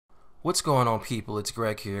What's going on, people? It's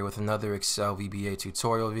Greg here with another Excel VBA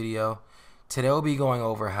tutorial video. Today we'll be going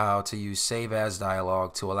over how to use Save As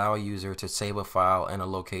Dialog to allow a user to save a file in a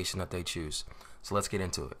location that they choose. So let's get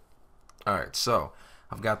into it. Alright, so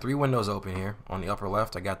I've got three windows open here. On the upper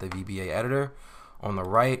left I got the VBA editor. On the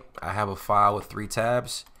right I have a file with three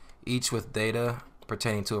tabs, each with data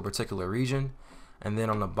pertaining to a particular region. And then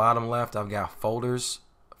on the bottom left I've got folders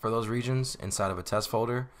for those regions inside of a test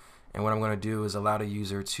folder. And what I'm going to do is allow the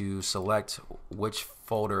user to select which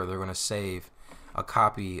folder they're going to save a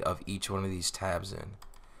copy of each one of these tabs in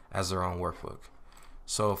as their own workbook.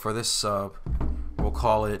 So for this sub, we'll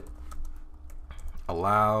call it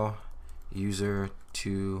allow user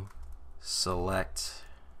to select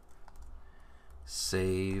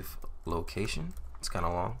save location. It's kind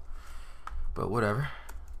of long, but whatever.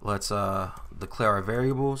 Let's declare our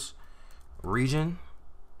variables. Region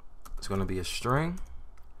is going to be a string,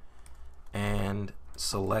 and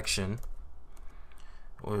selection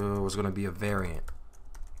was going to be a variant.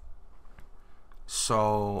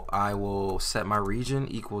 So I will set my region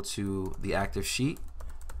equal to the active sheet,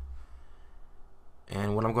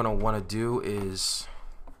 and what I'm going to want to do is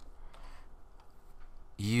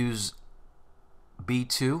use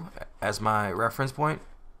B2 as my reference point,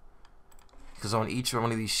 because on each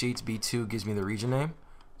one of these sheets B2 gives me the region name.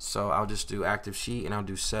 So I'll just do active sheet and I'll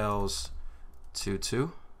do cells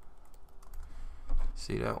 2.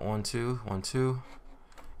 See that? 1, 2, 1, 2.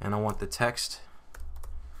 And I want the text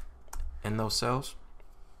in those cells.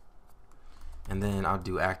 And then I'll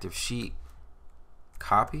do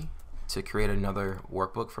ActiveSheet.Copy to create another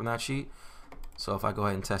workbook from that sheet. So if I go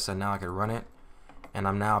ahead and test that now, I can run it. And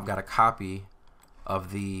I've got a copy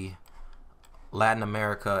of the Latin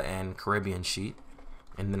America and Caribbean sheet.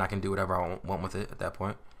 And then I can do whatever I want with it at that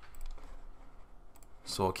point.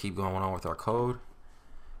 So we'll keep going on with our code.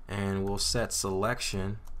 And we'll set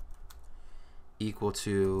selection equal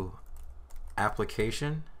to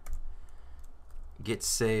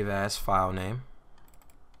Application.GetSaveAsFilename,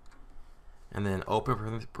 and then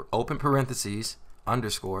open parentheses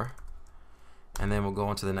underscore, and then we'll go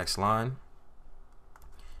into the next line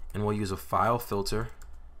and we'll use a file filter,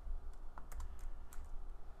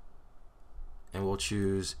 and we'll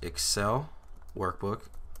choose Excel workbook.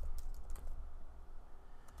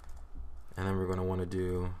 And then we're going to want to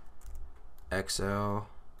do Excel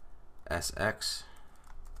SX,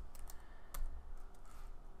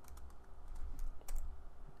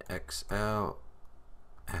 Excel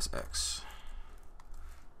SX,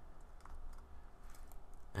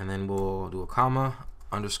 and then we'll do a comma,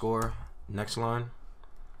 underscore, next line.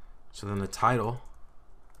 So then the title,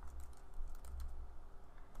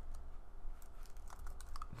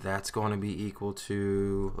 that's going to be equal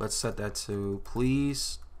to, let's set that to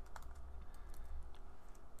please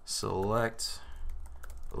select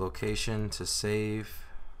location to save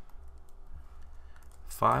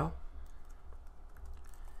file.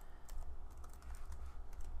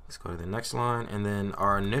 Let's go to the next line, and then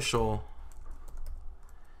our initial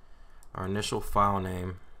file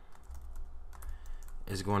name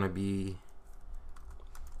is going to be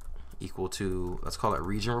equal to, let's call it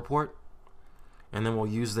region report, and then we'll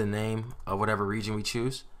use the name of whatever region we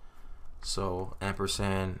choose. So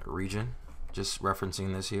ampersand region, just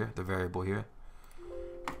referencing this here, the variable here.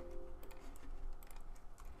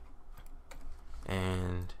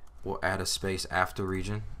 And we'll add a space after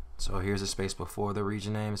region. So here's a space before the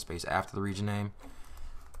region name, a space after the region name.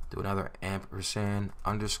 Do another ampersand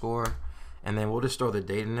underscore, and then we'll just throw the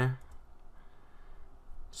date in there.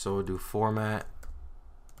 So we'll do format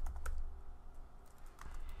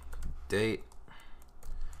date,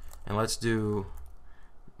 and let's do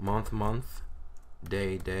month,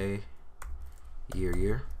 day,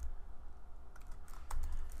 year,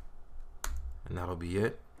 and that'll be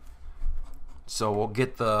it. So we'll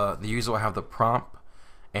get the user will have the prompt,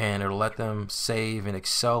 and it'll let them save an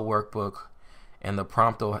Excel workbook, and the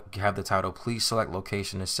prompt will have the title, please select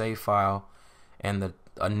location to save file, and the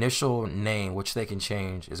initial name, which they can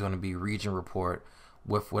change, is going to be region report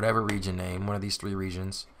with whatever region name, one of these three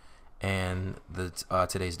regions, and the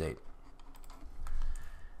today's date.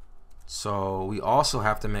 So we also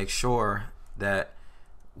have to make sure that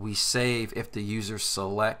we save if the user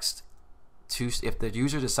selects to, if the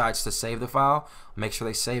user decides to save the file, make sure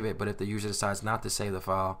they save it. But if the user decides not to save the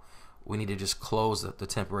file, we need to just close the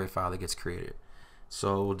temporary file that gets created.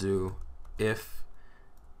 So we'll do if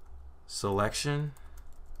selection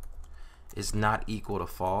is not equal to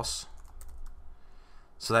false.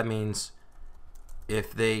 So that means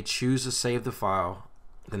if they choose to save the file,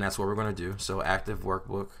 then that's what we're going to do. So active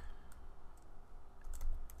workbook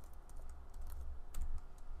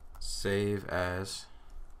save as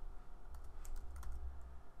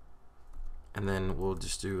and then we'll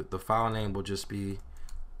just do the file name will just be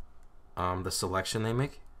the selection they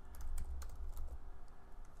make,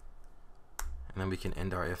 and then we can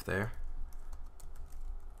end our if there.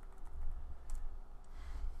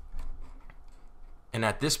 And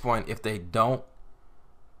at this point, if they don't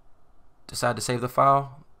decide to save the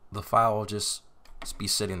file will just be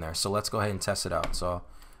sitting there. So let's go ahead and test it out. So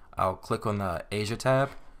I'll click on the Asia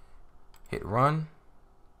tab, hit run.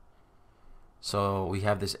 So we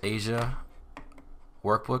have this Asia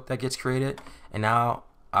workbook that gets created, and now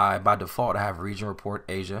by default I have region report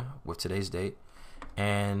Asia with today's date,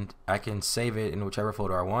 and I can save it in whichever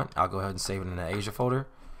folder I want. I'll go ahead and save it in the Asia folder,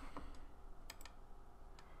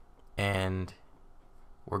 and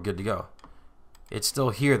we're good to go. It's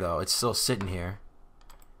still here though, it's still sitting here.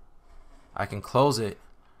 I can close it,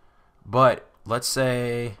 but let's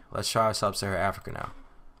try Sub-Saharan Africa now.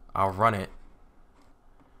 I'll run it.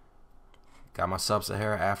 Got my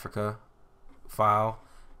Sub-Saharan Africa file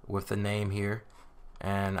with the name here,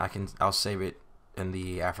 and I'll save it in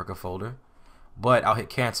the Africa folder, but I'll hit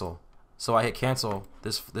cancel. So I hit cancel,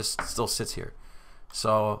 this still sits here.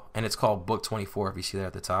 So, and it's called book 24 if you see that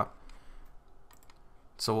at the top.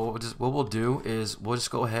 So what we'll do is we'll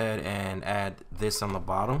just go ahead and add this on the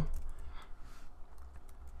bottom.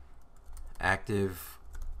 Active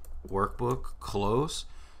workbook close.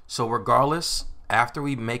 So regardless, after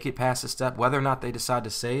we make it past the step, whether or not they decide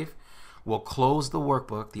to save, we'll close the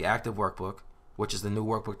workbook, the active workbook, which is the new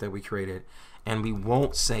workbook that we created, and we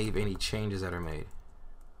won't save any changes that are made.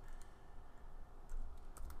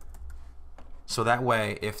 So that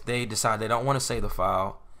way, if they decide they don't want to save the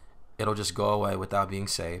file, it'll just go away without being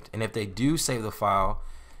saved. And if they do save the file,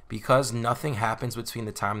 because nothing happens between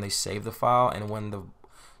the time they save the file and when the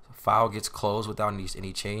file gets closed without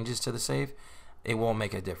any changes to the save, it won't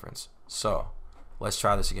make a difference. So let's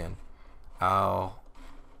try this again. I'll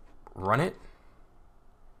run it,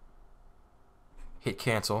 hit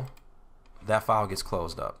cancel, that file gets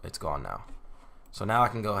closed up, it's gone now. So now I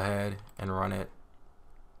can go ahead and run it,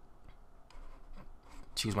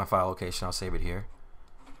 choose my file location, I'll save it here.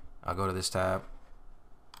 I'll go to this tab,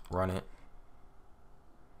 run it,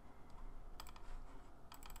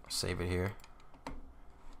 save it here.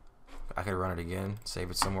 I could run it again,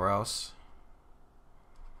 save it somewhere else.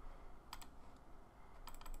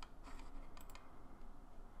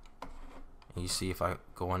 And you see if I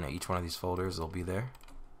go into each one of these folders, they'll be there,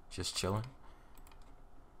 just chilling.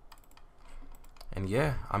 And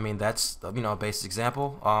yeah, I mean, that's, you know, a basic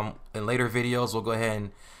example. In later videos, we'll go ahead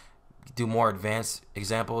and do more advanced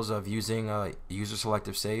examples of using user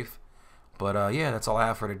selective save. But yeah, that's all I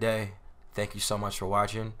have for today. Thank you so much for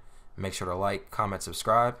watching. Make sure to like, comment,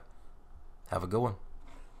 subscribe. Have a good one.